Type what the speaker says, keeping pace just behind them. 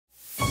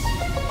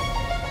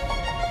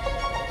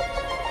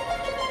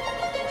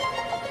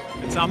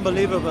It's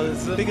unbelievable.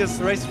 It's the biggest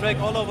racetrack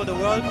all over the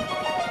world.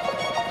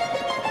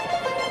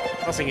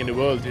 Nothing in the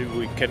world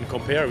we can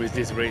compare with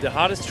this race. The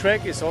hardest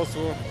track is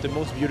also the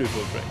most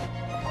beautiful track.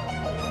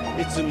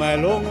 It's my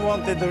long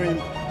wanted dream.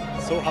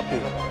 So happy.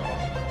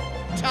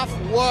 Tough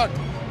work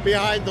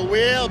behind the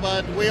wheel,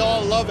 but we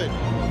all love it.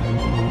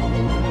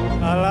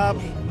 I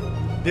love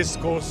this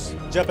course.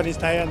 Japanese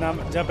tire,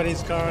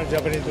 Japanese car,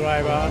 Japanese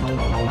driver.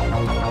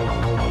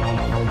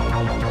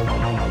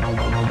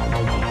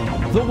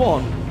 The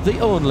one, the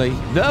only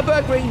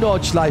Nürburgring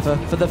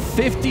Nordschleife for the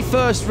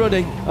 51st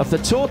running of the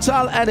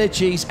Total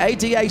Energies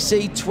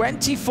ADAC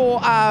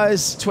 24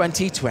 Hours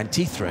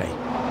 2023.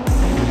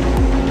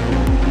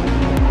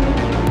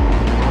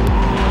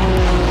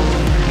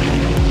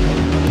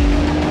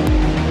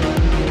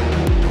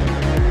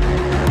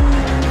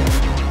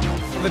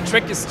 The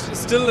track is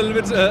still a little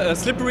bit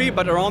slippery,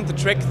 but around the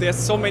track there's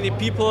so many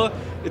people,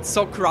 it's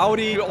so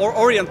crowded,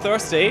 already on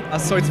Thursday,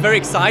 so it's very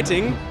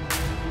exciting.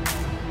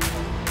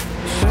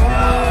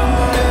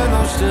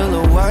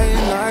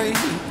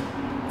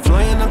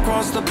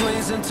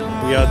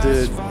 We are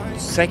the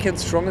second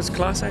strongest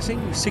class, I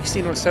think,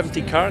 16 or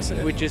 17 cars,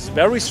 which is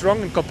very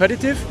strong and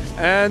competitive.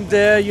 And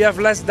you have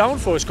less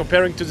downforce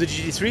comparing to the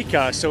GT3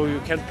 cars, so you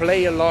can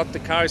play a lot. The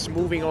car is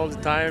moving all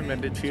the time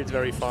and it feels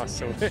very fast,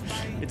 so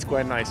it's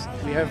quite nice.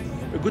 We have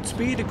a good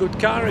speed, a good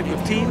car, a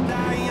good team.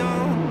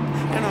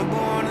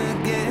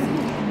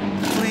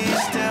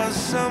 Please tell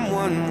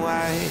someone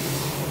why.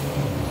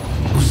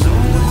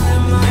 Somewhere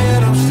in my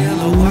head I'm still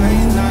a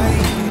white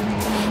knight,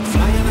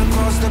 flying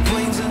across the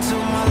plains until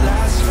my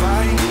last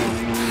fight.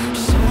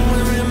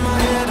 Somewhere in my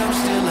head I'm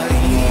still a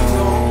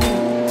hero,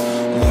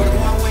 work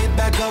my way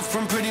back up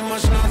from pretty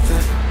much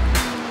nothing.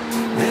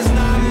 There's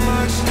not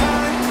much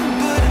time,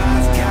 but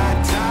I've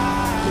got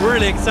time.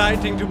 Really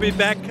exciting to be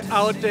back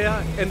out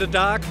there in the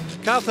dark.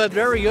 Car felt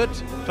very good.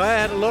 Tire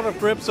had a lot of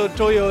grip, so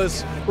Toyo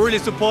is really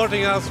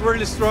supporting us,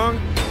 really strong.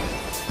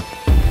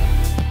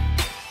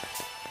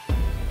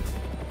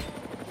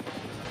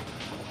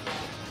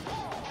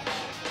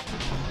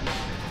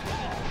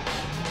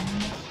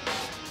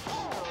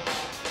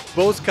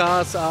 Both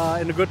cars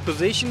are in a good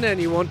position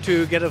and you want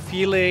to get a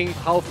feeling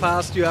how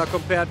fast you are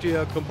compared to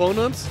your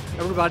components.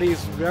 Everybody is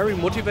very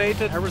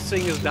motivated,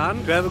 everything is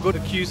done. We have a good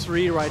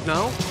Q3 right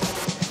now.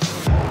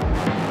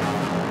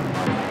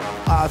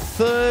 Our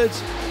third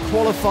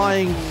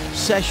qualifying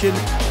session.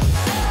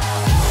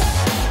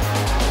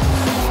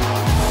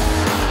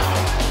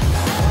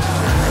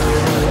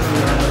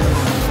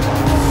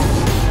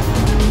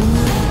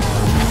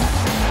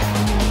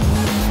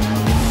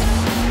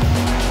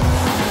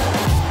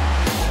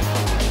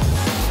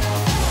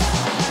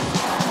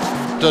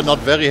 Not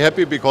very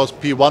happy because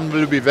P1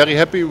 will be very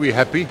happy. We're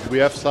happy. We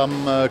have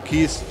some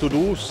keys to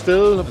do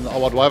still. And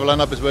our driver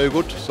lineup is very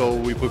good, so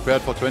we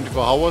prepared for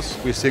 24 hours.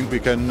 We think we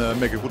can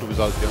make a good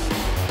result here.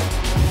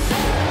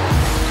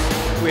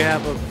 We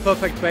have a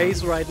perfect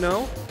base right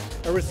now.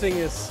 Everything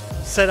is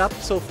set up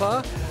so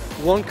far.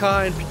 One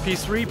car in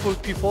P3,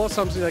 P4,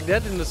 something like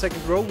that in the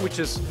second row, which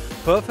is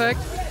perfect.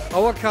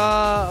 Our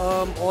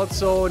car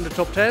also in the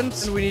top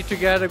 10s. We need to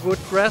get a good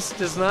rest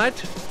this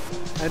night,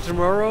 and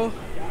tomorrow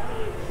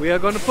we are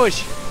going to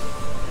push.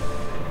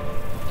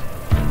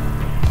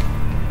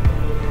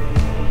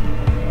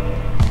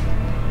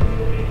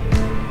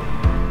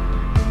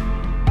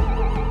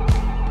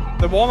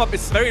 The warm-up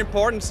is very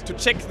important to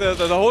check the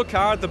whole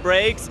car, the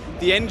brakes,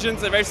 the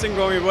engines, everything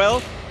going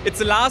well. It's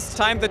the last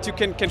time that you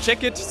can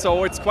check it,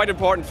 so it's quite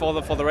important for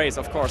the race,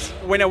 of course.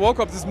 When I woke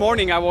up this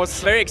morning, I was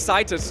very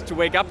excited to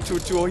wake up,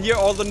 to hear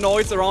all the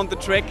noise around the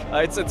track.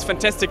 It's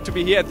fantastic to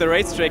be here at the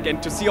racetrack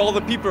and to see all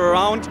the people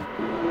around.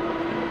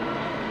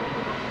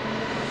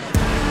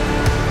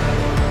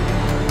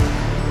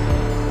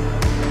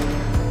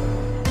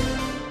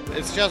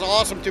 It's just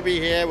awesome to be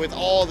here with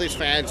all these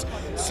fans.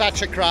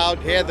 Such a crowd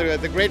here,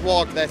 the great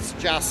walk that's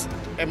just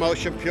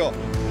emotion pure.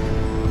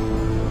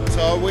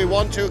 So we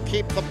want to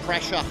keep the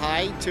pressure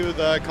high to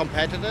the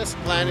competitors.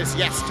 Plan is,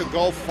 yes, to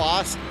go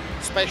fast,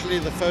 especially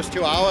the first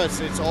 2 hours.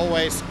 It's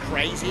always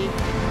crazy.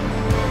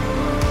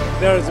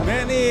 There's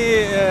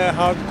many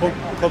hard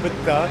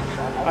competitors.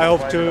 I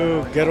hope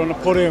to get on a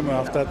podium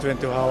after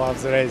 22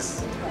 hours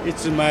race.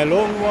 It's my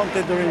long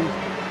wanted dream.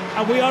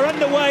 And we are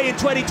underway in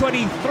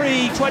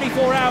 2023,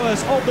 24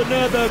 hours on the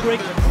Nürburgring.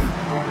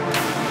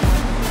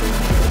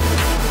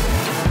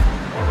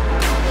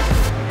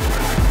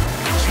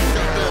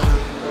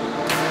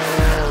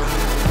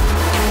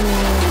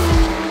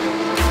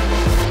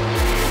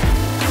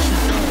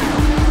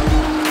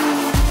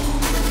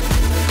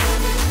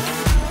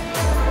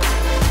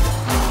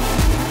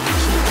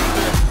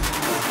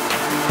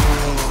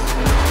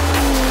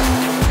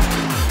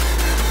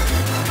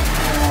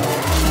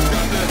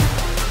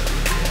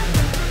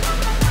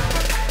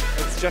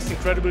 Just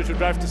incredible to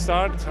drive to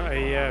start.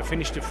 I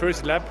finished the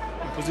first lap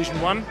in position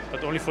 1,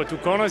 but only for 2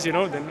 corners, you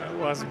know, then I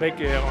was back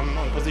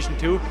on position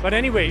 2. But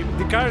anyway,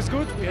 the car is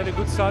good. We had a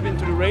good start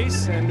into the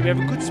race and we have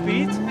a good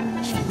speed.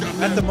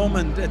 At the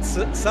moment, it's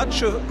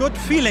such a good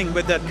feeling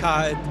with that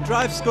car. It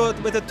drives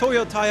good with the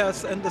TOYO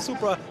tires and the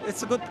Supra.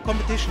 It's a good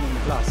competition in the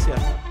class,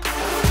 yeah.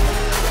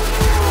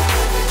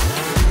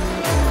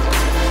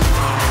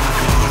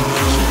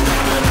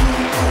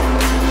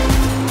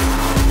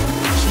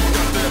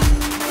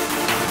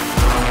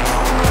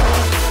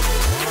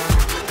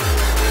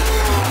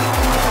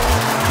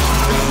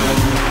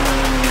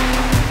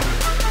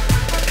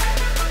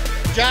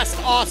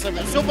 Just awesome.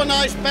 A super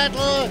nice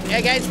battle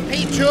against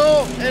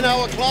P2 in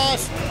our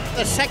class.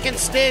 The second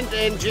stint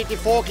in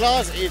GT4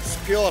 class, it's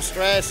pure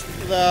stress.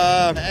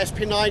 The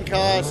SP9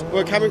 cars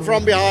were coming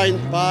from behind,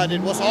 but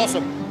it was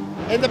awesome.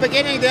 In the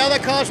beginning, the other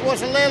cars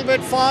was a little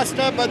bit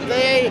faster, but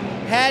they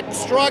had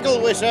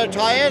struggled with their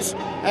tires.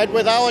 And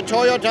with our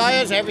TOYO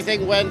tires,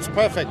 everything went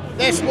perfect.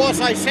 This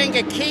was, I think,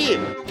 a key.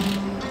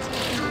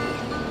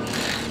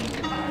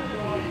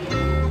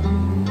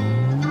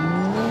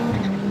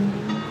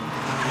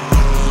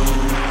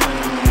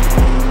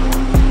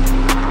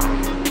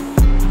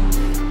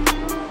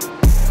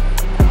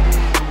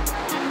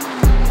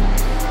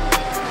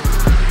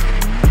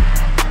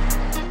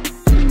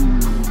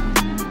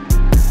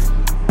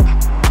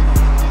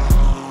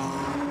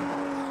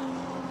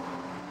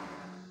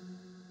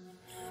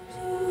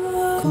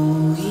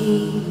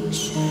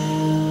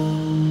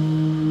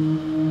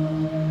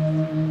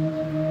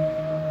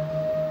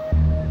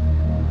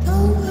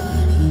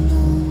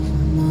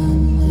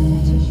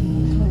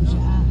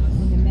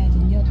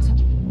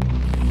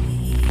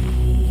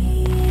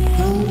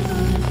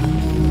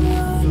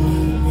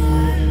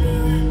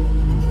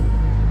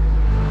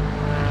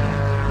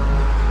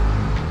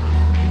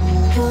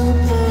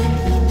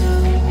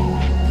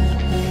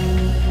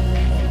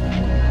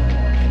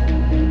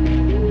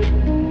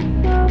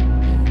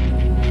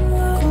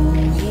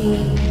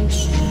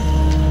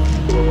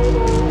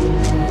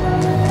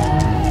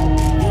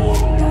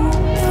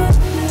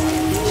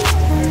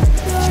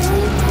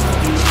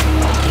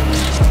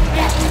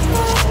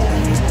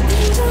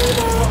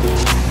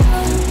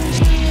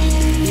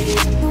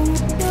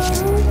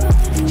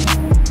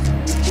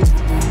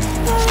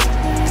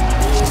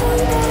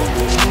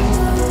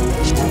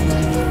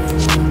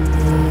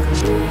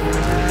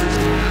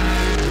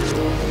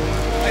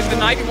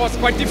 It was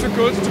quite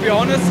difficult, to be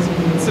honest.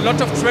 It's a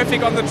lot of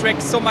traffic on the track,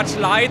 so much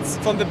lights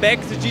from the back,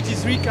 the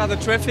GT3 car, the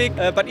traffic,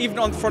 but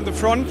even from the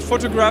front,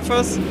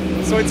 photographers.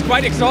 So it's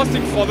quite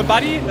exhausting for the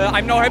body.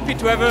 I'm now happy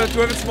to have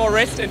a small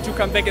rest and to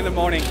come back in the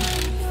morning.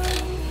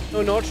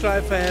 So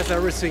Nordschleife has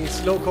everything,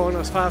 slow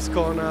corners, fast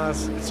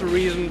corners. It's the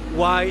reason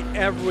why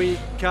every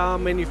car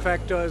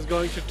manufacturer is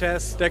going to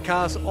test their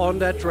cars on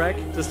that track.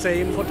 The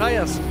same for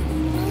tires.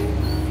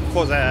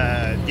 For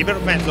the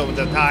development of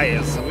the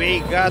tires,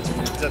 we got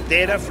the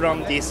data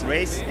from this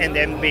race, and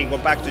then we go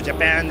back to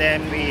Japan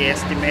and we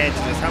estimate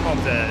some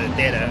of the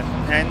data,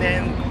 and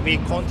then we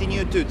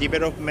continue to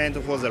development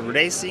for the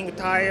racing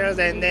tires,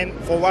 and then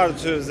forward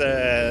to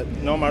the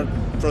normal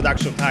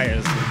production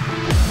tires.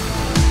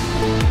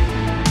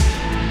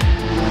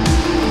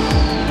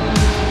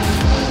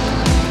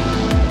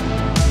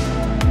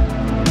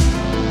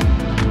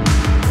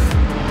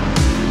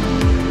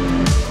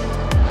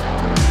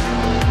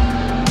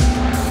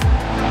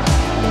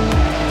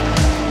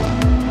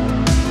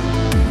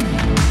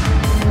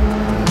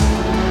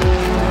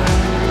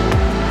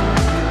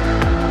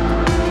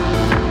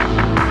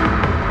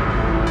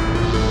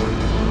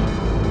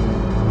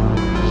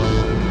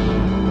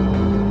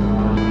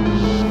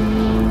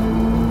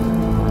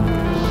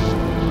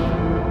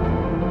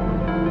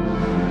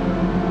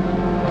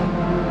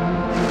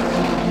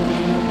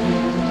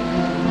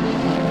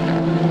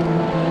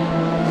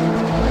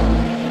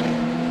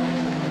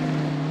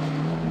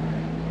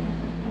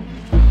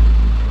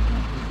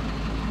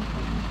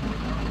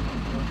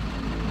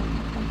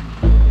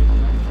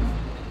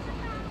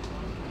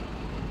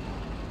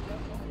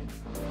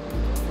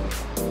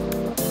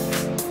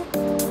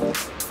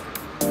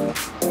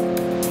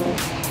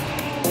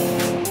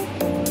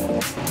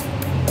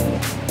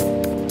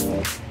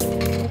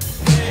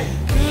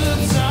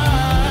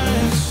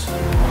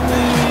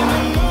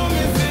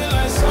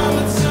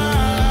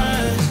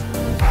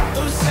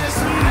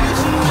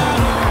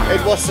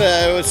 It was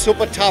a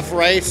super tough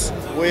race.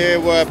 We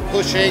were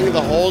pushing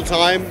the whole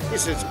time.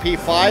 It's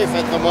P5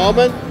 at the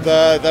moment.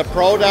 The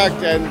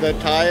product and the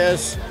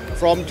tires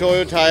from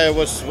TOYO Tire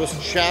was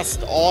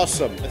just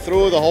awesome.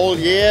 Through the whole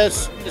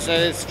years,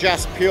 it's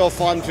just pure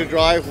fun to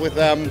drive with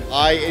them.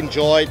 I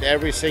enjoyed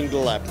every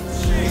single lap.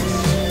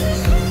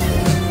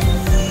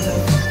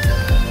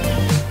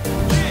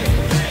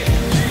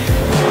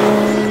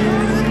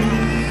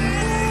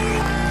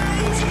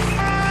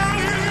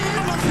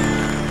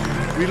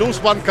 We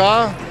lose one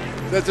car,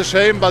 that's a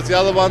shame, but the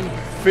other one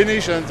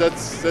finish, and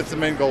that's the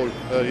main goal.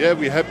 Yeah,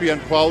 we're happy and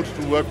proud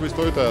to work with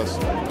TOYO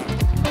Tires.